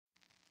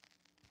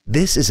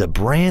This is a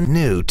brand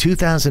new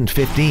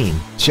 2015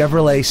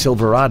 Chevrolet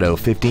Silverado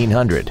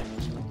 1500.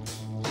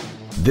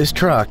 This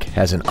truck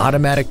has an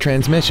automatic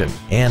transmission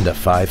and a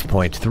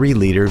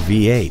 5.3-liter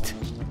V8.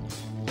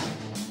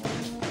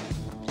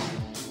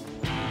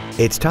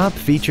 Its top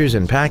features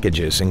and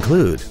packages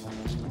include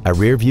a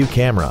rear-view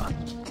camera,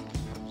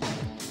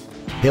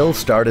 hill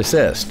start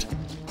assist,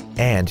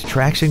 and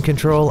traction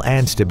control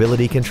and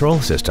stability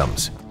control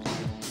systems.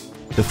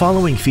 The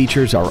following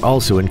features are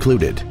also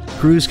included: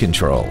 cruise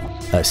control,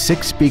 a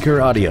 6-speaker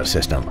audio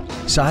system,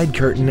 side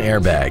curtain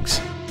airbags,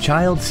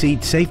 child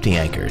seat safety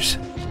anchors,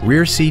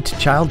 rear seat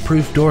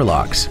child-proof door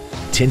locks,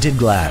 tinted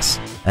glass,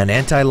 an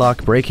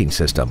anti-lock braking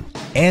system,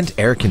 and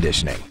air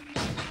conditioning.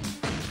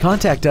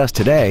 Contact us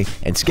today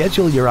and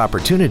schedule your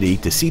opportunity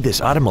to see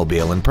this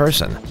automobile in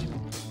person.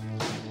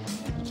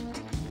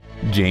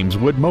 James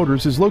Wood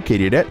Motors is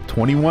located at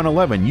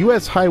 2111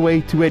 US Highway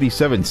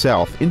 287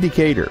 South in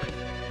Decatur.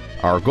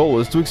 Our goal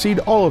is to exceed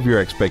all of your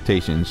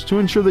expectations to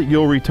ensure that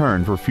you'll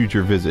return for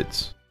future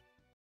visits.